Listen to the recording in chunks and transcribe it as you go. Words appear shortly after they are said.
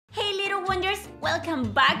little wonders,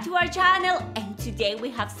 welcome back to our channel, and today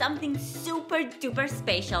we have something super duper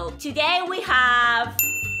special. Today we have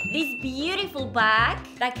this beautiful bag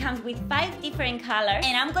that comes with 5 different colors,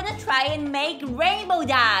 and I'm gonna try and make Rainbow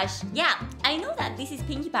Dash. Yeah, I know that this is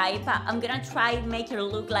Pinkie Pie, but I'm gonna try and make her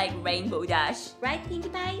look like Rainbow Dash. Right, Pinkie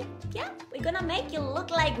Pie? Yeah, we're gonna make you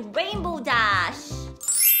look like Rainbow Dash.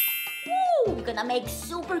 Woo! We're gonna make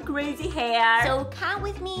super crazy hair. So come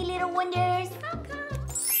with me, little wonders. Come.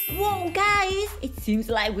 Whoa, guys! It seems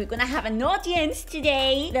like we're gonna have an audience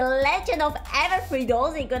today. The legend of Everfree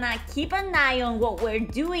dolls are gonna keep an eye on what we're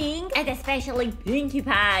doing, and especially Pinkie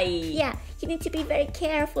Pie. Yeah, you need to be very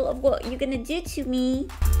careful of what you're gonna do to me.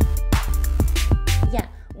 Yeah,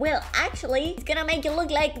 well, actually, it's gonna make you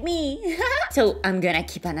look like me. So I'm gonna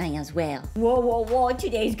keep an eye as well. Whoa,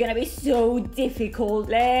 today is gonna be so difficult.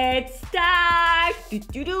 Let's start.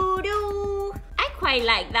 I quite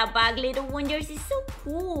like that bag, little wonders. It's so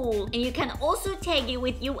cool. And you can also take it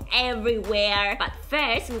with you everywhere. But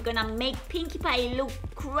first, we're gonna make Pinkie Pie look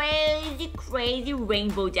crazy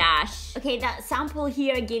Rainbow Dash. Okay, that sample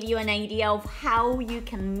here gives you an idea of how you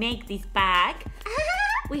can make this bag.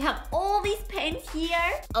 We have all these pens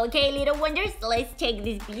here. Okay, little wonders, let's take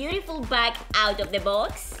this beautiful bag out of the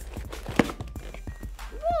box.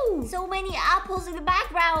 Woo! So many apples in the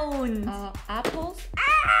background. Apples?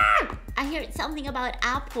 Ah! I heard something about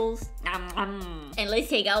apples. And let's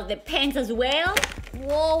take out the pens as well.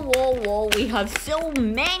 Whoa, we have so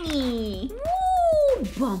many. Woo!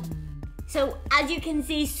 Boom. So as you can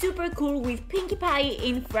see, super cool with Pinkie Pie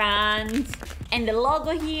in front and the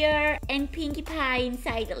logo here and Pinkie Pie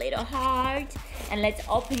inside the little heart. And let's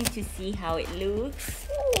open it to see how it looks.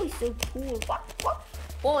 Oh, it's so cool.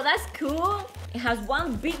 Oh, that's cool. It has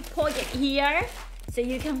one big pocket here, so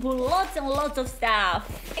you can put lots and lots of stuff.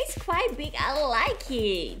 It's quite big, I like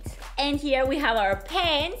it. And here we have our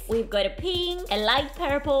pens. We've got a pink, a light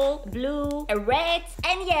purple, blue, a red,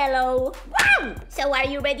 and yellow. Wow! So are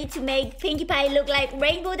you ready to make Pinkie Pie look like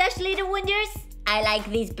Rainbow Dash, little wonders? I like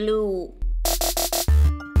this blue.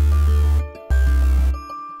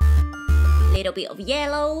 Little bit of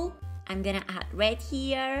yellow. I'm gonna add red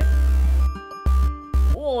here.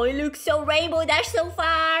 Oh, it looks so Rainbow Dash so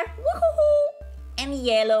far. Woohoo! And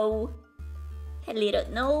yellow. A little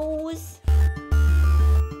nose.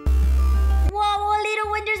 Whoa,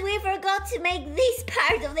 little wonders, we forgot to make this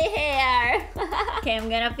part of the hair. Okay, I'm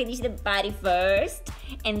gonna finish the body first,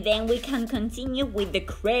 and then we can continue with the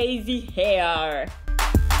crazy hair.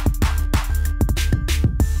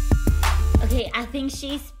 Okay, I think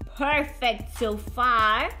she's perfect so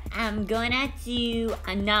far. I'm gonna do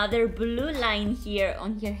another blue line here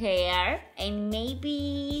on her hair, and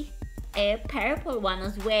maybe a purple one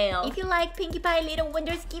as well. If you like Pinkie Pie, little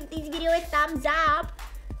wonders, give this video a thumbs up,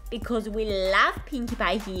 because we love Pinkie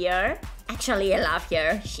Pie here. Actually, I love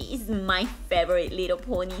her. She is my favorite little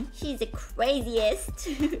pony. She's the craziest.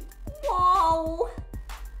 Whoa!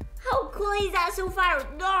 How cool is that so far?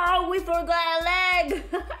 No, we forgot a leg.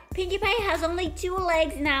 Pinkie Pie has only 2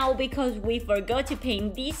 legs now because we forgot to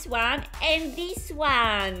paint this one and this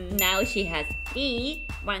one. Now she has 3.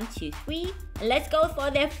 1, 2, 3. Let's go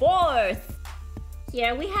for the 4th.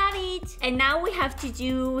 Here we have it. And now we have to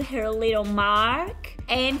do her little mark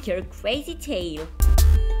and her crazy tail.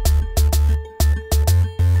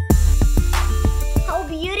 How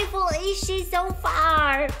beautiful is she so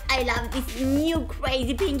far? I love this new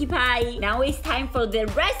crazy Pinkie Pie. Now it's time for the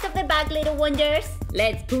rest of the bag, little wonders.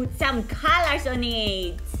 Let's put some colors on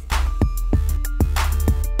it.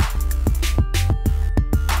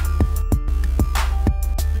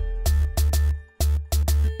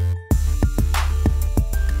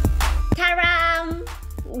 Ta-da!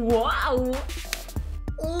 Wow!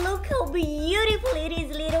 Look how beautiful it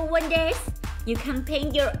is, little wonders. You can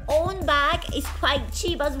paint your own bag. It's quite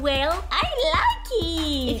cheap as well. I like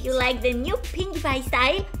it. If you like the new Pinkie Pie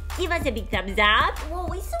style, give us a big thumbs up. Whoa,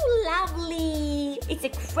 it's so lovely. It's a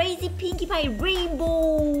crazy Pinkie Pie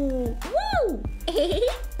rainbow. Woo!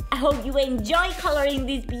 I hope you enjoy coloring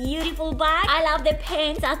this beautiful bag. I love the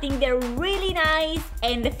pens. I think they're really nice.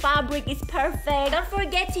 And the fabric is perfect. Don't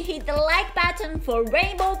forget to hit the like button for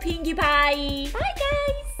Rainbow Pinkie Pie. Bye,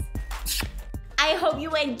 guys. I hope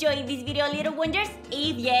you enjoyed this video, little wonders.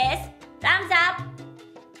 If yes, thumbs up.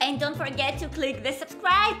 And don't forget to click the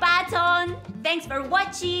subscribe button. Thanks for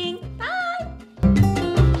watching. Bye.